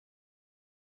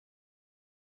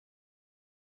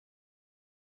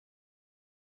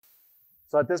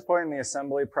So at this point in the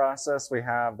assembly process, we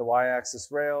have the y-axis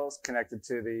rails connected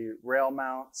to the rail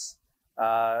mounts.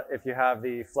 If you have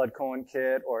the flood coolant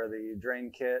kit or the drain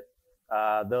kit,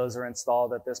 those are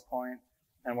installed at this point.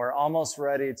 And we're almost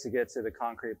ready to get to the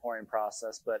concrete pouring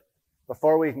process. But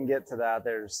before we can get to that,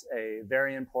 there's a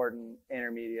very important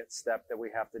intermediate step that we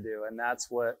have to do. And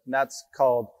that's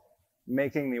called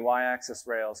making the y-axis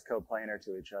rails coplanar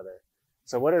to each other.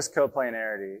 So what is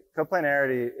coplanarity?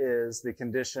 Coplanarity is the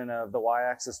condition of the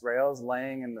y-axis rails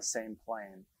laying in the same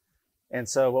plane. And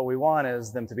so what we want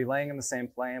is them to be laying in the same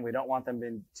plane. We don't want them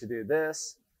to do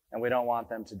this, and we don't want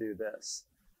them to do this.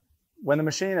 When the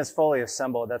machine is fully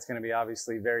assembled, that's going to be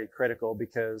obviously very critical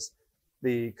because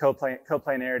the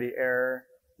coplanarity error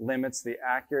limits the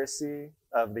accuracy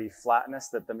of the flatness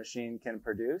that the machine can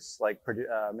produce, like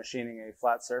machining a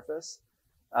flat surface.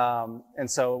 And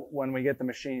so when we get the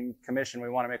machine commissioned, we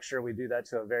want to make sure we do that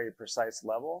to a very precise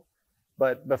level.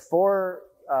 But before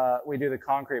we do the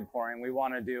concrete pouring, we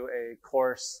want to do a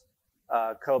coarse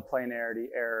coplanarity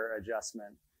error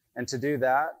adjustment. And to do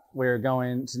that, we're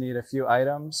going to need a few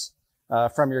items.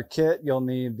 From your kit, you'll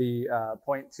need the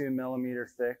 0.2 millimeter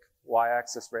thick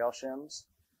y-axis rail shims.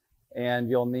 And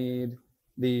you'll need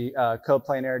the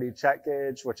coplanarity check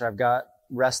gauge, which I've got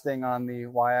resting on the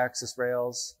y-axis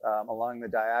rails along the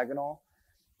diagonal.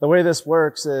 The way this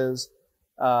works is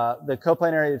the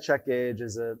coplanarity check gauge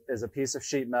is a piece of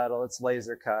sheet metal. It's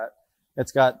laser cut.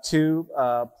 It's got two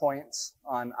points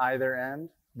on either end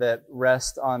that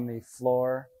rest on the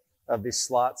floor of the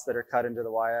slots that are cut into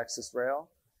the y-axis rail.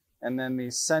 And then the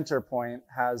center point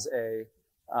has a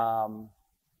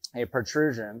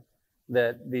protrusion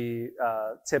that the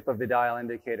tip of the dial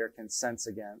indicator can sense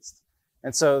against.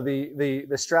 And so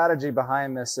the strategy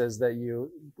behind this is that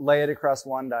you lay it across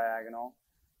one diagonal,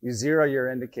 you zero your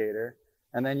indicator,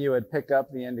 and then you would pick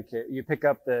up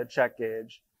the check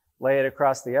gauge, lay it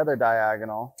across the other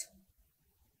diagonal,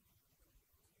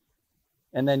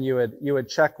 and then you would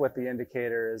check what the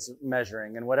indicator is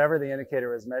measuring. And whatever the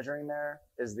indicator is measuring there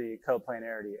is the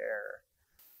coplanarity error.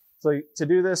 So to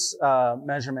do this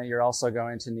measurement, you're also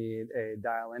going to need a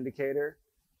dial indicator.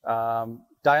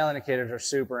 Dial indicators are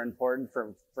super important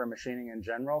for machining in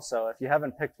general. So if you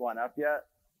haven't picked one up yet,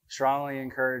 strongly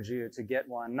encourage you to get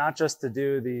one, not just to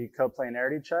do the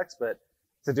coplanarity checks, but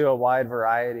to do a wide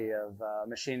variety of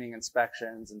machining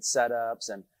inspections and setups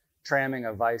and tramming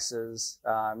of vices.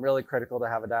 Really critical to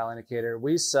have a dial indicator.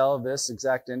 We sell this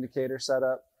exact indicator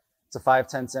setup. It's a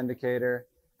 5/10 indicator,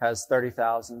 has 30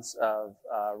 thousandths of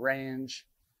range.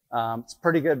 It's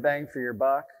pretty good bang for your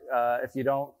buck. If you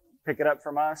don't pick it up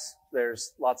from us,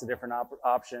 there's lots of different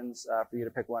options for you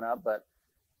to pick one up. But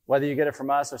whether you get it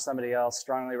from us or somebody else,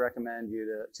 strongly recommend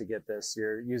you to get this.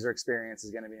 Your user experience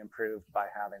is going to be improved by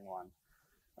having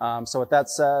one. So with that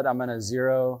said, I'm going to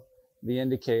zero the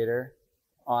indicator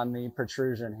on the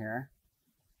protrusion here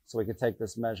so we can take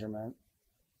this measurement.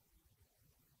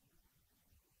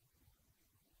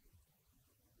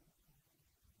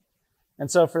 And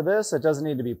so for this, it doesn't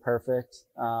need to be perfect.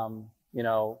 You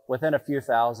know, within a few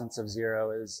thousandths of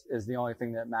zero is the only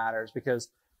thing that matters because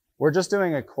we're just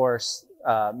doing a coarse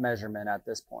measurement at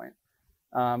this point.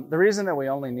 The reason that we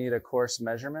only need a coarse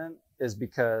measurement is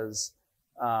because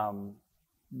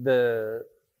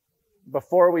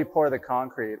before we pour the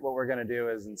concrete, what we're going to do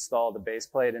is install the base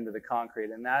plate into the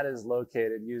concrete, and that is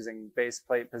located using base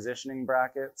plate positioning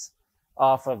brackets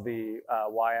off of the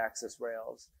y-axis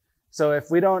rails. So if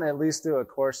we don't at least do a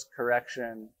coarse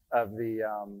correction of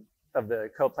the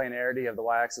coplanarity of the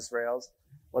y-axis rails,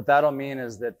 what that'll mean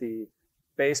is that the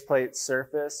base plate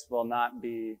surface will not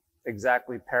be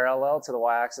exactly parallel to the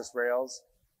y-axis rails.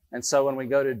 And so when we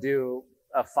go to do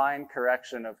a fine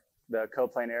correction of the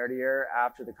coplanarity error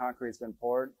after the concrete's been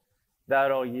poured,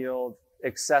 that'll yield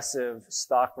excessive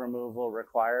stock removal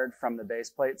required from the base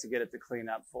plate to get it to clean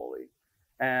up fully.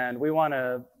 And we want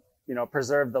to, you know,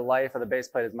 preserve the life of the base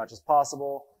plate as much as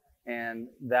possible. And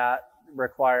that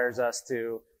requires us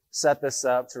to set this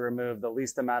up to remove the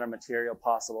least amount of material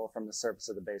possible from the surface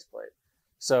of the base plate.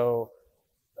 So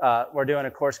we're doing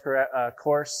a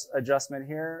coarse adjustment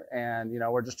here, and you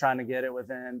know we're just trying to get it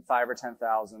within 5 or 10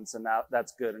 thousandths, and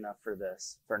that's good enough for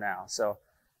this for now. So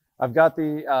I've got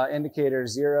the indicator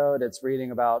zeroed. It's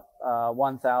reading about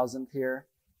 1,000th here.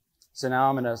 So now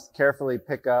I'm going to carefully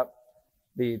pick up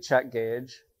the check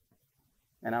gauge,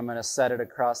 and I'm going to set it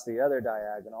across the other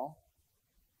diagonal,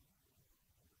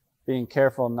 being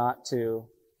careful not to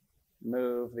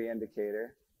move the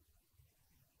indicator.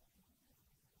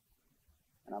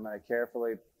 And I'm going to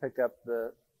carefully pick up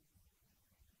the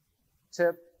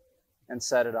tip and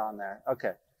set it on there.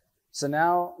 Okay. So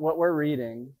now what we're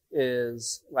reading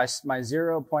is, my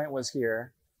 0 point was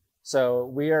here. So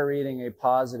we are reading a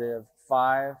positive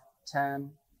 5,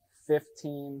 10,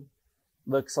 15,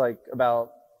 looks like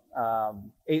about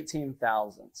 18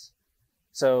 thousandths.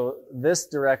 So this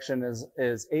direction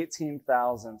is 18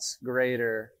 thousandths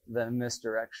greater than this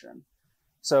direction.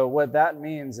 So what that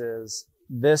means is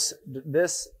this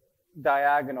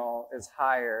diagonal is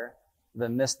higher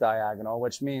than this diagonal,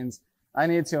 which means I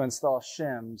need to install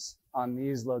shims on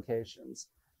these locations.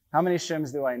 How many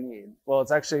shims do I need? Well,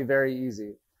 it's actually very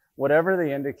easy. Whatever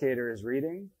the indicator is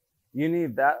reading, you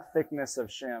need that thickness of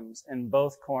shims in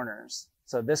both corners.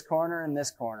 So this corner and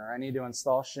this corner, I need to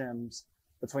install shims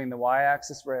between the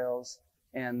y-axis rails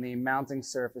and the mounting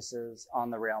surfaces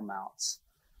on the rail mounts.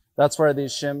 That's where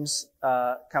these shims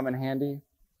come in handy.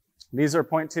 These are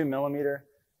 0.2 millimeter.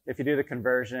 If you do the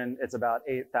conversion, it's about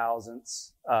 8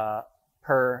 thousandths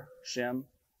per shim.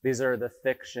 These are the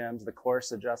thick shims, the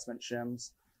coarse adjustment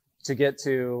shims. To get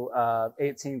to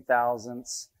 18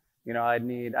 thousandths,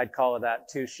 I'd call it that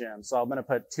 2 shims. So I'm going to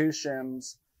put 2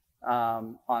 shims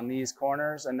on these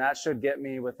corners, and that should get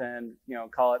me within,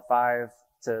 call it 5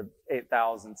 to 8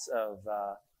 thousandths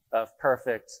of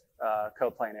perfect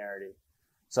coplanarity.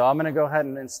 So I'm going to go ahead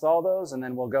and install those, and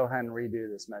then we'll go ahead and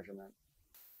redo this measurement.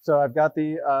 So I've got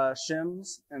the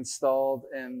shims installed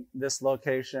in this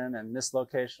location and this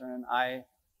location.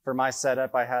 For my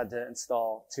setup, I had to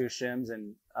install 2 shims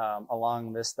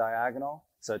along this diagonal.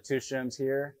 So 2 shims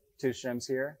here, 2 shims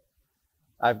here.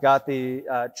 I've got the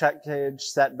check gauge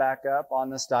set back up on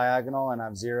this diagonal, and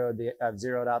I've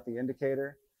zeroed out the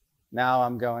indicator. Now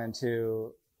I'm going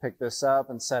to pick this up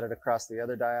and set it across the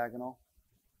other diagonal.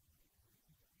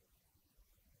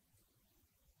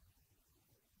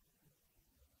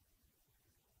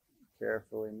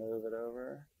 Carefully move it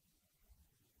over.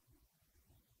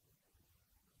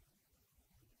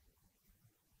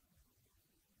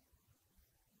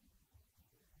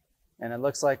 And it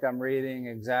looks like I'm reading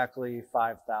exactly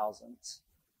 5 thousandths.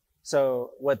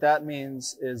 So what that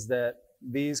means is that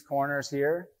these corners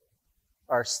here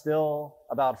are still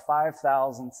about 5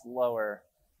 thousandths lower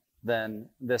than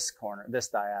this corner, this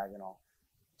diagonal.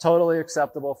 Totally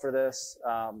acceptable for this.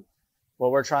 What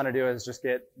we're trying to do is just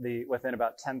get within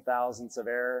about 10 thousandths of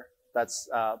error. That's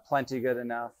plenty good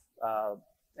enough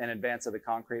in advance of the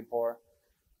concrete pour.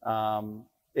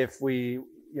 If we,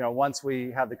 once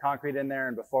we have the concrete in there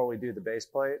and before we do the base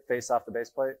plate, face off the base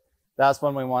plate, that's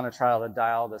when we want to try to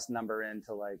dial this number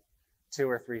into like 2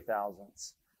 or 3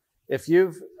 thousandths. If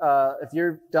you've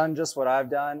done just what I've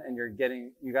done and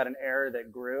you got an error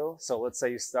that grew, so let's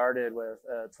say you started with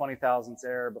a 20 thousandths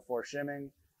error before shimming,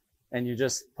 and you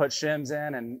just put shims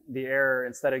in and the error,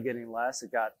 instead of getting less,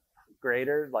 it got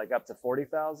greater, like up to 40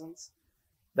 thousandths.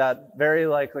 That very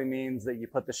likely means that you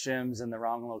put the shims in the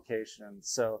wrong locations.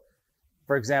 So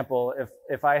for example,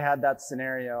 if I had that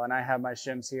scenario and I have my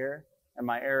shims here and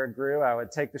my error grew, I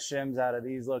would take the shims out of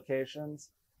these locations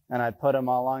and I'd put them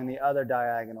along the other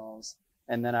diagonals,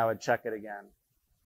 and then I would check it again.